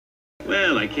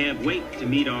Well, I can't wait to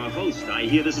meet our host. I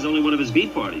hear this is only one of his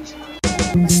beat parties.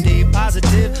 Stay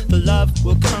positive, the love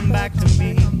will come back to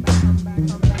me.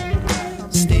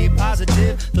 Stay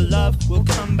positive, the love will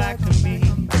come back to me.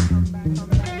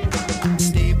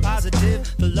 Stay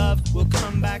positive, the love will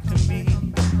come back to me.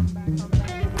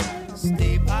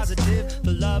 Stay positive,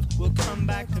 the love will come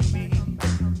back to me.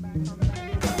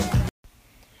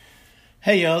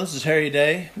 Hey y'all, this is Harry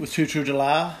Day with True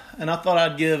July, and I thought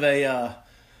I'd give a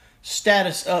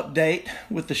status update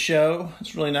with the show.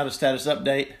 It's really not a status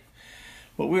update,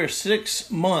 but we're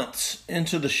 6 months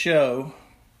into the show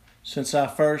since I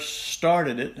first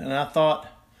started it, and I thought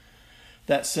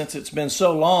that since it's been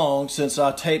so long since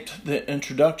I taped the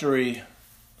introduction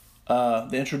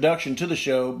to the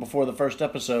show before the first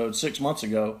episode 6 months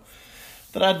ago,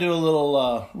 that I'd do a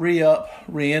little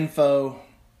re-info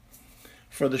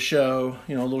for the show,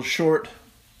 a little short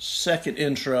second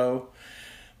intro,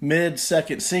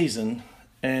 mid-second season,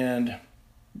 and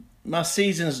my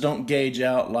seasons don't gauge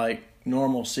out like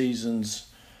normal seasons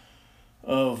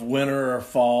of winter or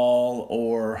fall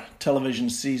or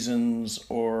television seasons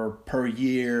or per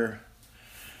year.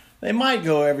 They might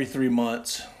go every 3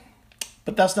 months,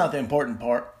 but that's not the important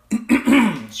part.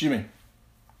 Excuse me.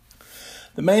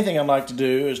 The main thing I'd like to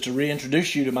do is to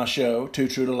reintroduce you to my show, Too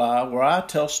True to Lie, where I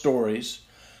tell stories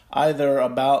either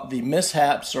about the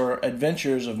mishaps or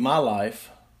adventures of my life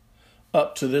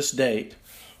up to this date,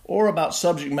 or about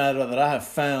subject matter that I have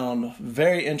found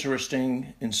very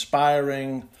interesting,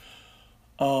 inspiring,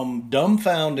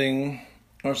 dumbfounding,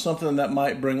 or something that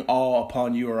might bring awe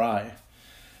upon you or I.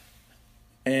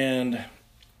 And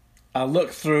I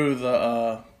look through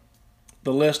the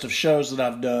list of shows that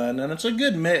I've done, and it's a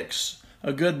good mix,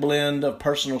 a good blend of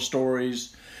personal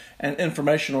stories and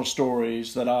informational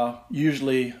stories that I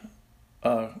usually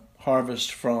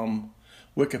harvest from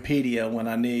Wikipedia when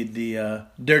I need the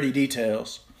dirty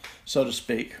details, so to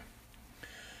speak.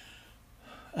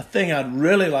 A thing I'd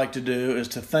really like to do is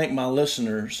to thank my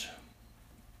listeners.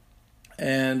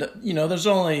 And,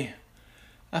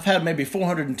 I've had maybe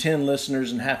 410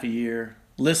 listeners in half a year,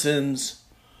 listens.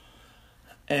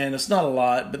 And it's not a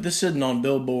lot, but this isn't on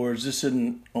billboards, this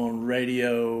isn't on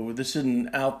radio, this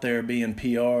isn't out there being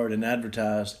PR'd and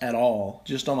advertised at all,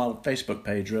 just on my Facebook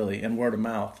page really, and word of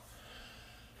mouth.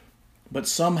 But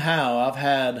somehow I've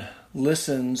had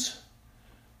listens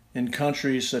in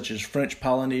countries such as French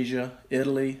Polynesia,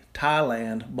 Italy,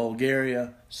 Thailand,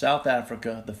 Bulgaria, South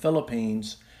Africa, the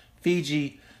Philippines,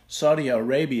 Fiji, Saudi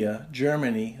Arabia,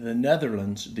 Germany, the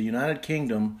Netherlands, the United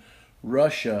Kingdom,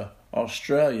 Russia,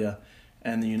 Australia,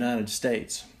 and the United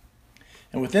States.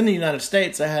 And within the United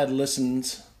States, I had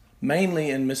listens mainly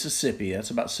in Mississippi. That's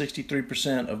about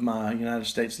 63% of my United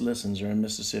States listens are in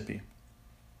Mississippi.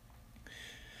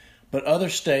 But other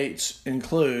states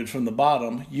include, from the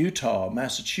bottom, Utah,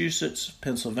 Massachusetts,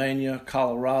 Pennsylvania,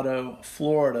 Colorado,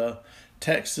 Florida,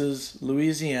 Texas,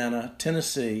 Louisiana,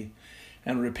 Tennessee,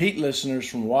 and repeat listeners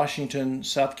from Washington,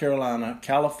 South Carolina,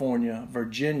 California,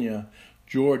 Virginia,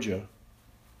 Georgia,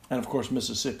 and of course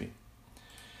Mississippi.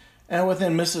 And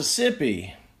within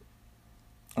Mississippi,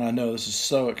 I know this is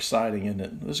so exciting, isn't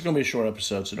it? This is going to be a short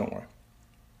episode, so don't worry.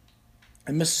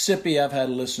 In Mississippi, I've had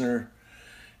a listener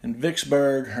in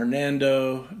Vicksburg,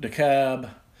 Hernando, DeKalb,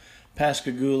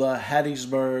 Pascagoula,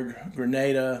 Hattiesburg,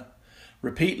 Grenada,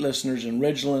 repeat listeners in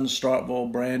Ridgeland,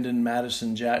 Starkville, Brandon,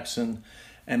 Madison, Jackson,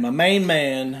 and my main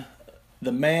man,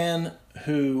 the man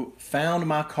who found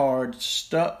my card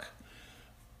stuck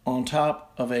on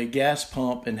top of a gas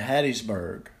pump in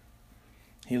Hattiesburg.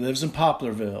 He lives in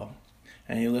Poplarville,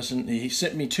 and he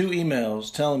sent me 2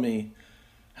 emails telling me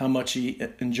how much he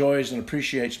enjoys and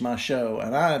appreciates my show,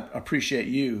 and I appreciate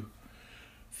you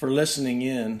for listening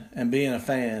in and being a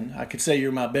fan. I could say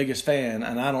you're my biggest fan,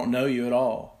 and I don't know you at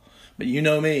all, but you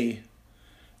know me,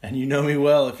 and you know me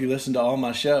well if you listen to all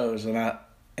my shows,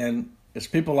 and it's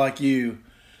people like you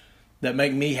that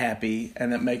make me happy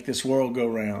and that make this world go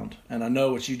round, and I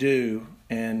know what you do,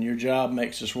 and your job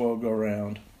makes this world go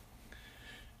round.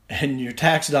 And your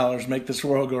tax dollars make this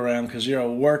world go around because you're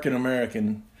a working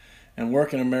American, and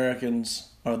working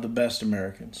Americans are the best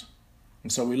Americans.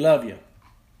 And so we love you.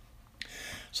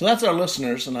 So that's our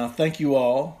listeners, and I thank you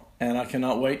all, and I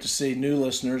cannot wait to see new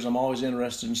listeners. I'm always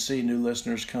interested in seeing new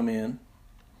listeners come in.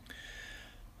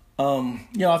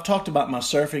 I've talked about my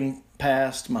surfing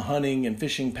past, my hunting and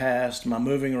fishing past, my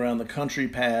moving around the country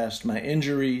past, my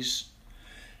injuries,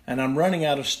 and I'm running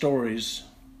out of stories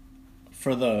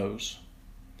for those.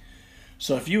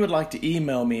 So if you would like to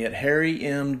email me at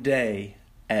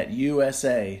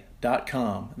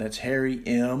harrymday@usa.com, that's Harry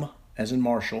M as in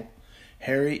Marshall,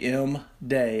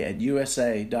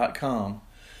 harrymday@usa.com,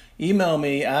 email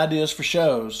me ideas for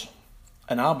shows,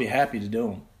 and I'll be happy to do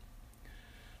them.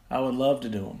 I would love to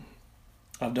do them.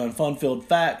 I've done fun-filled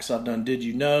facts. I've done Did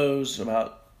You Knows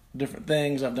about different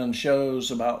things. I've done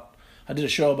shows about, I did a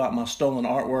show about my stolen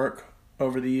artwork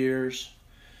over the years,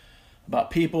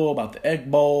 about people, about the Egg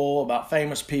Bowl, about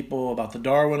famous people, about the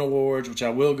Darwin Awards, which I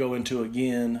will go into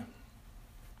again,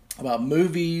 about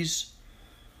movies,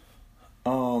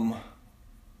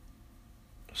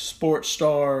 sports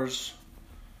stars,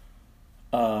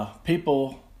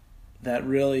 people that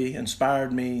really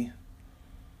inspired me.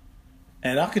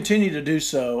 And I'll continue to do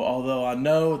so, although I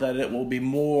know that it will be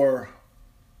more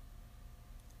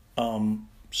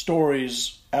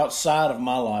stories outside of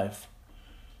my life,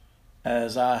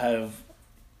 as I have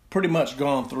pretty much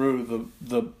gone through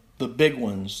the big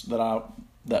ones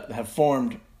that have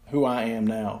formed who I am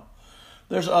now.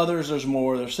 There's others, there's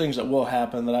more, there's things that will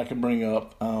happen that I can bring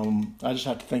up. I just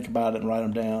have to think about it and write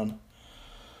them down.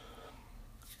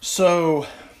 So,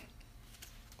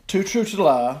 Too True to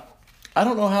Lie. I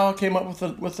don't know how I came up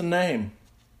with the name.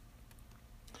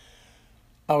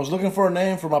 I was looking for a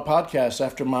name for my podcast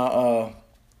after my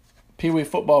Pee Wee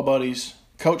football buddies,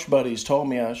 coach buddies, told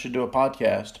me I should do a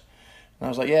podcast. And I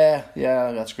was like, yeah,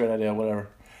 that's a great idea, whatever.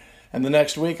 And the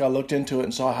next week I looked into it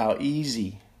and saw how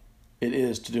easy it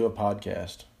is to do a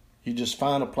podcast. You just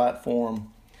find a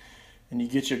platform and you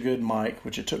get your good mic,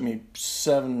 which it took me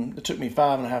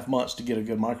 5.5 months to get a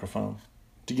good microphone,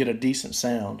 to get a decent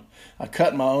sound. I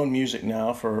cut my own music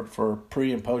now for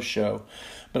pre and post show,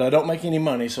 but I don't make any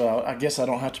money, so I guess I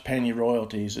don't have to pay any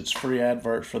royalties. It's free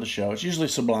adverts for the show. It's usually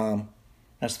Sublime.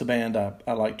 That's the band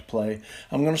I like to play.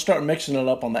 I'm going to start mixing it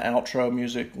up on the outro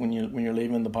music when you're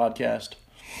leaving the podcast.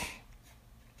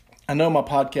 I know my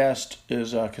podcast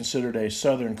is considered a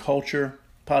Southern culture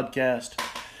podcast,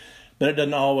 but it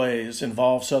doesn't always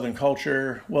involve Southern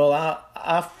culture. Well,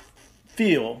 I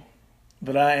feel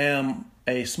that I am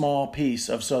a small piece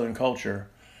of Southern culture.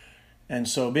 And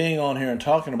so being on here and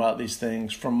talking about these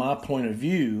things from my point of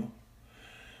view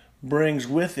brings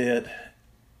with it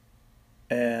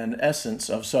an essence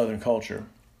of Southern culture.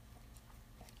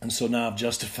 And so now I've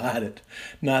justified it.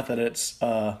 Not that it's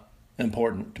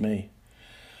important to me.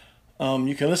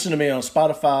 You can listen to me on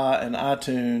Spotify and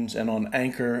iTunes and on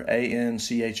Anchor,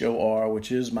 Anchor,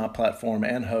 which is my platform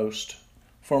and host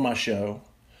for my show.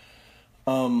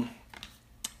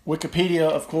 Wikipedia,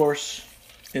 of course,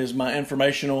 is my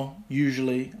informational,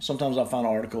 usually. Sometimes I'll find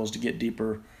articles to get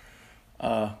deeper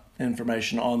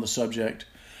information on the subject.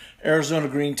 Arizona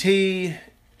green tea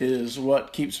is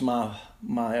what keeps my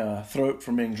throat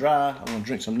from being dry. I'm going to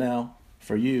drink some now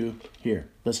for you. Here,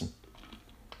 listen.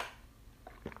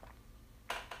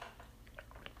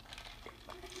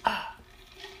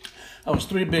 That was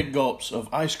 3 big gulps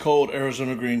of ice-cold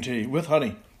Arizona green tea with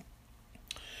honey.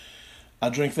 I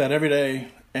drink that every day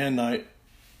and night.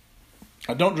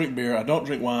 I don't drink beer. I don't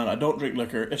drink wine. I don't drink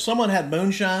liquor. If someone had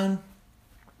moonshine,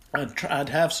 I'd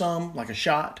have some, like a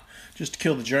shot, just to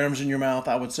kill the germs in your mouth,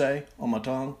 I would say, on my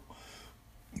tongue.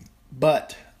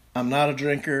 But I'm not a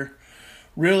drinker.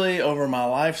 Really, over my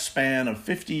lifespan of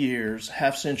 50 years,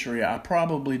 half century, I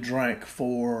probably drank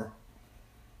for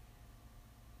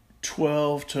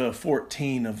 12 to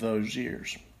 14 of those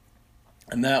years.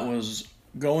 And that was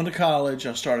going to college.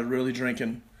 I started really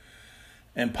drinking.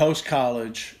 And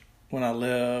post-college, when I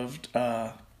lived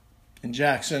in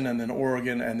Jackson and then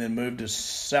Oregon and then moved to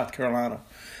South Carolina.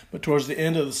 But towards the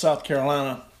end of the South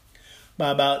Carolina,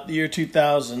 by about the year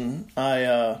 2000,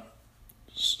 I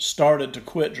started to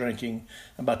quit drinking.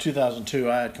 And by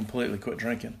 2002, I had completely quit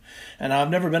drinking. And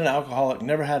I've never been an alcoholic,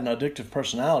 never had an addictive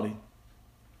personality.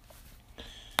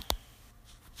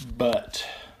 But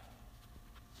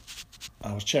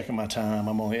I was checking my time.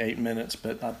 I'm only 8 minutes,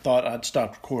 but I thought I'd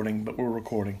stop recording, but we're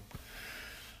recording.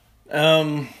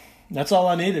 That's all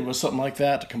I needed was something like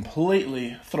that to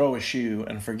completely throw a shoe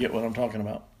and forget what I'm talking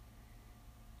about.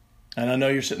 And I know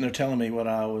you're sitting there telling me what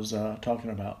I was talking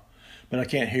about, but I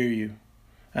can't hear you.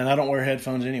 And I don't wear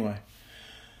headphones anyway.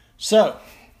 So,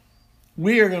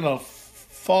 we are going to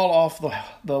fall off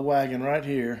the wagon right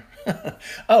here.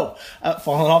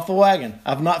 Falling off the wagon.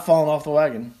 I've not fallen off the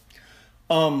wagon.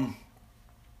 I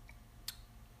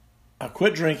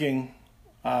quit drinking.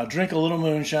 I drink a little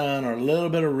moonshine or a little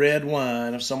bit of red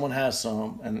wine if someone has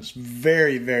some, and it's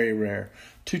very, very rare.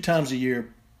 2 times a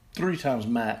year, 3 times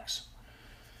max.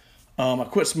 I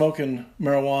quit smoking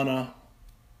marijuana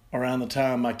around the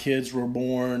time my kids were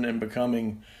born and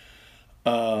becoming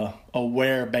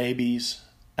aware babies,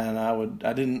 and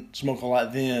I didn't smoke a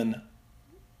lot then.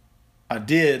 I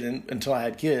did until I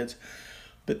had kids,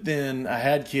 but then I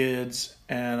had kids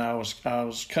and I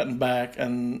was cutting back,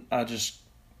 and I just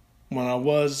when I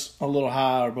was a little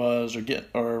high or buzzed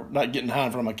or not getting high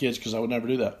in front of my kids, because I would never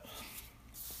do that.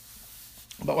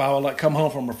 But I would come home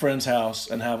from a friend's house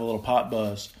and have a little pot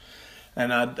buzz.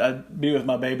 And I'd be with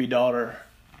my baby daughter,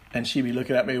 and she'd be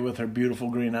looking at me with her beautiful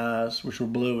green eyes, which were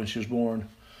blue when she was born.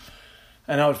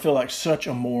 And I would feel like such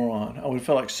a moron. I would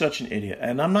feel like such an idiot.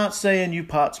 And I'm not saying you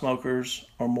pot smokers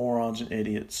are morons and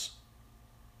idiots.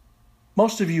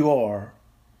 Most of you are.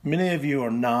 Many of you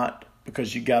are not,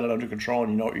 because you got it under control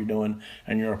and you know what you're doing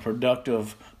and you're a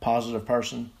productive, positive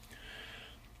person.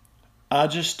 I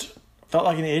just felt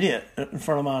like an idiot in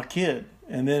front of my kid.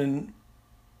 And then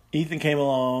Ethan came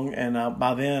along, and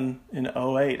by then, in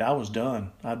 2008, I was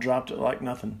done. I dropped it like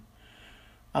nothing.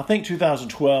 I think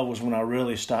 2012 was when I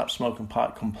really stopped smoking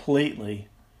pot completely.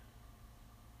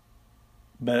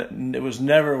 But it was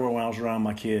never when I was around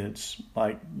my kids,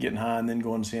 like getting high and then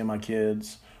going and seeing my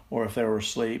kids, or if they were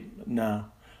asleep. No.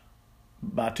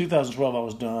 By 2012, I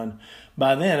was done.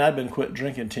 By then, I'd been quit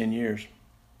drinking 10 years.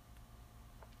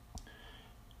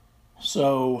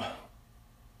 So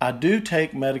I do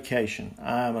take medication.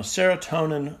 I'm a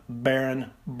serotonin-bearing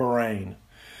brain.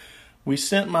 We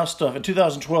sent my stuff. In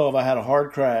 2012, I had a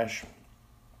hard crash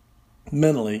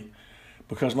mentally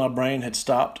because my brain had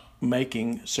stopped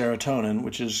making serotonin,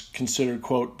 which is considered,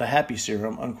 quote, the happy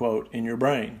serum, unquote, in your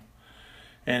brain.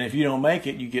 And if you don't make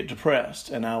it, you get depressed.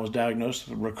 And I was diagnosed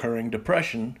with recurring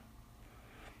depression.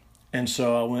 And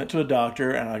so I went to a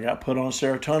doctor and I got put on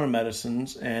serotonin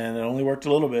medicines, and it only worked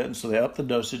a little bit. And so they upped the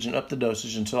dosage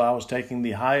until I was taking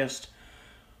the highest,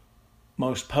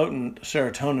 most potent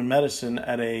serotonin medicine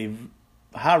at a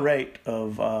high rate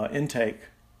of intake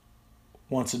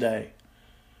once a day.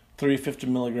 350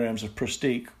 milligrams of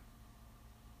Prestique.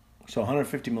 So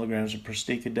 150 milligrams of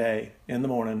Prestique a day in the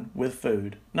morning with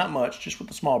food. Not much, just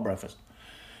with a small breakfast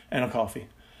and a coffee.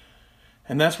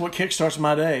 And that's what kickstarts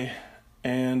my day.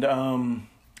 And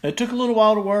it took a little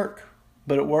while to work,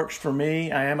 but it works for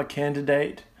me. I am a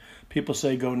candidate. People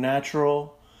say go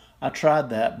natural. I tried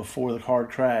that before the hard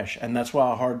crash, and that's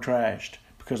why I hard crashed,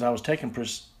 because what was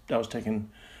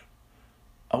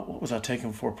I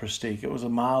taking for Prestique? It was a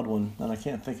mild one, and I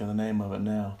can't think of the name of it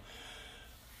now.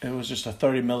 It was just a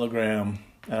 30 milligram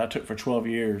that I took for 12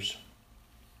 years,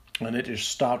 and it just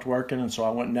stopped working, and so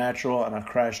I went natural, and I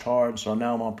crashed hard, so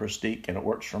now I'm on Prestique, and it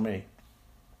works for me.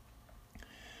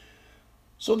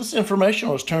 So this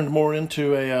informational has turned more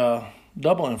into a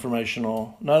double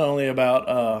informational, not only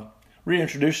about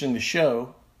reintroducing the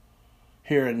show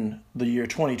here in the year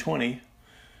 2020,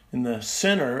 in the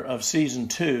center of season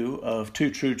 2 of Too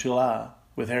True to Lie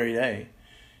with Harry Day,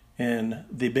 in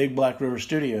the Big Black River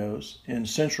Studios in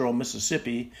central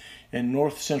Mississippi in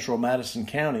north central Madison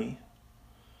County.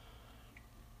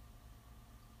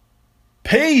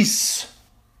 Peace!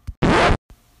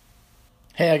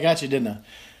 Hey, I got you, didn't I?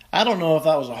 I don't know if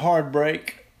that was a hard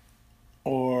break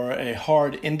or a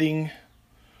hard ending,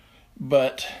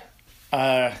 but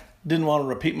I didn't want to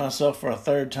repeat myself for a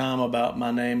third time about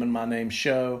my name and my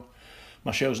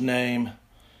show's name.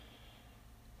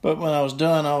 But when I was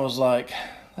done, I was like,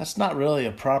 that's not really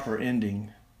a proper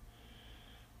ending.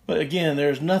 But again,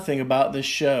 there's nothing about this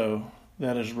show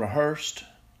that is rehearsed,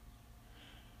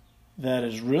 that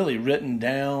is really written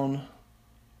down,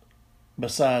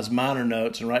 besides minor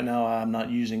notes, and right now I'm not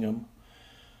using them.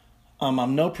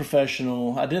 I'm no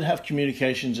professional. I did have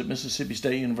communications at Mississippi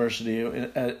State University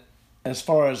as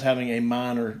far as having a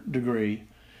minor degree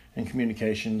in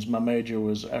communications. My major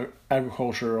was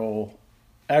agriculture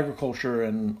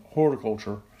and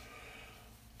horticulture.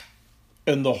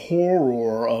 And the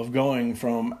horror of going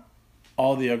from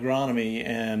all the agronomy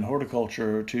and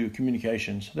horticulture to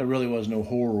communications. There really was no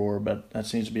horror, but that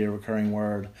seems to be a recurring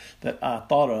word that I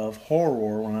thought of,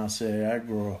 horror, when I say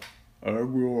agriculture.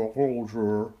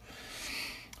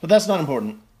 But that's not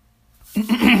important.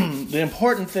 The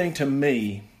important thing to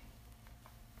me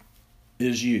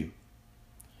is you.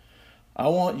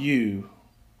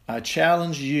 I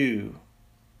challenge you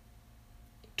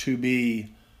to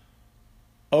be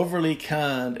overly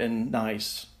kind and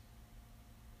nice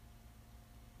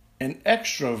and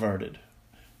extroverted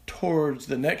towards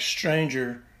the next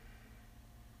stranger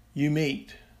you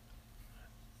meet.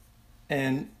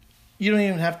 And you don't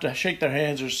even have to shake their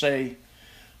hands or say,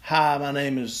 hi, my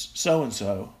name is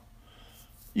so-and-so.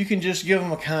 You can just give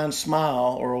them a kind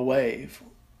smile or a wave.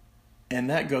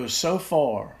 And that goes so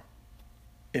far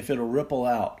if it'll ripple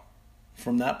out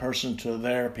from that person to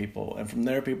their people and from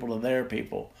their people to their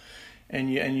people.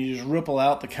 And you just ripple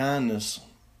out the kindness.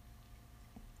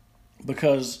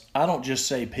 Because I don't just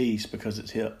say peace because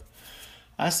it's hip.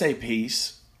 I say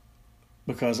peace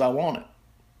because I want it.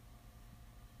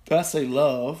 I say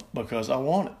love because I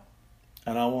want it.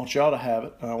 And I want y'all to have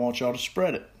it, and I want y'all to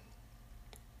spread it.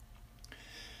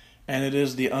 And it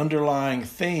is the underlying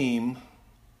theme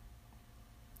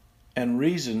and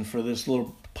reason for this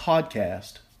little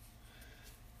podcast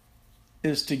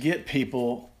is to get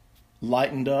people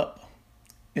lightened up,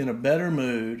 in a better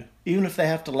mood, even if they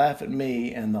have to laugh at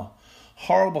me and the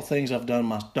horrible things I've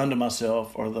done to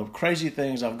myself, or the crazy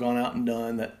things I've gone out and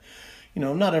done that,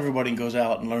 not everybody goes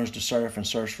out and learns to surf and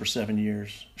surfs for 7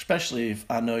 years, especially if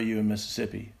I know you in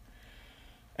Mississippi.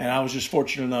 And I was just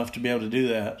fortunate enough to be able to do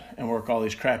that and work all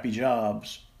these crappy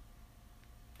jobs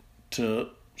to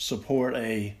support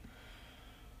a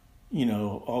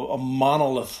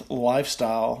monolith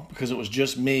lifestyle, because it was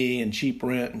just me and cheap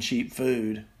rent and cheap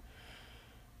food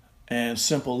and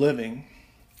simple living.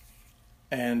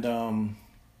 And, I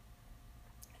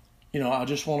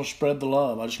just want to spread the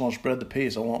love. I just want to spread the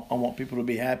peace. I want people to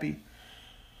be happy.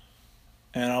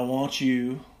 And I want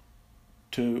you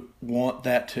to want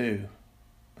that too.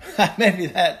 Maybe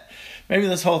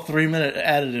this whole 3-minute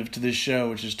additive to this show,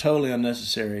 which is totally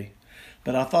unnecessary,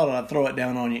 but I thought I'd throw it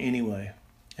down on you anyway.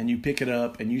 And you pick it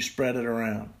up and you spread it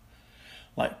around.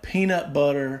 Like peanut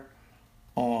butter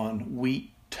on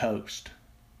wheat toast.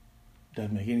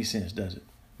 Doesn't make any sense, does it?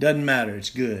 Doesn't matter. It's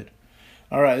good.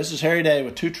 All right, this is Harry Day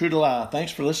with Too True to Lie.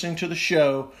 Thanks for listening to the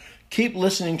show. Keep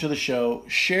listening to the show.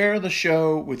 Share the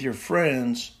show with your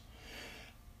friends.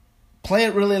 Play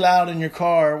it really loud in your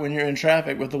car when you're in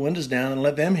traffic with the windows down and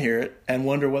let them hear it and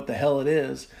wonder what the hell it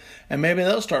is. And maybe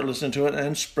they'll start listening to it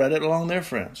and spread it along their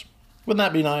friends. Wouldn't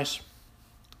that be nice?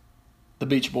 The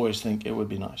Beach Boys think it would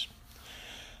be nice.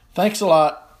 Thanks a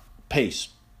lot. Peace.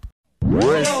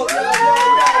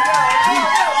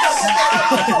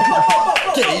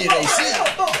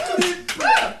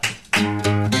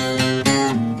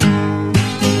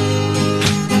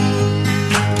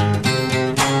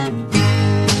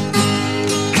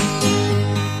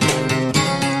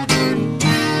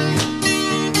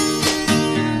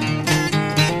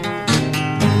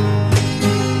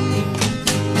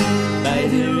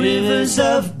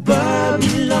 Of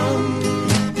Babylon,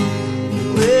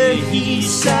 where he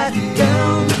sat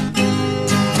down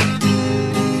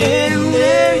and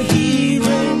there he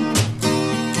went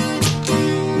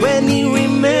when he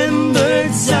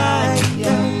remembered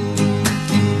Zion.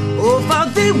 Oh, how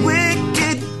the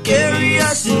wicked carry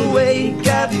us away,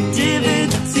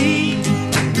 captivity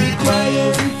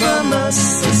required from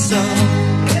us a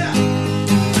song.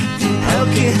 How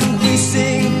can we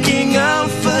sing King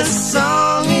Alpha's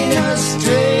song in a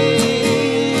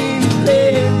strange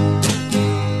land?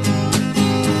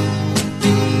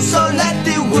 So let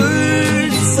the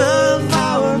words of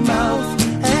our mouth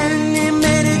and the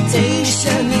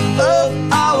meditation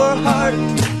of our heart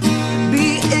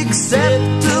be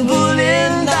acceptable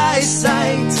in thy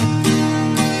sight.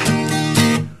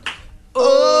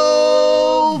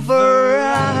 Override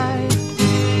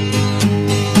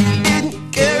and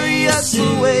carry us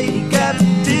away,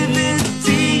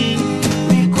 captivity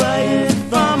required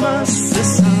from us a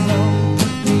song.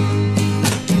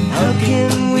 How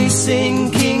can we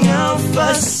sing King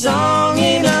Alpha's song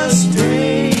in a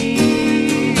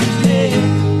strange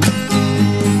land?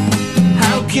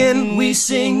 How can we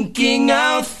sing King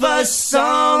Alpha's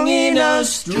song in a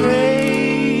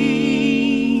strange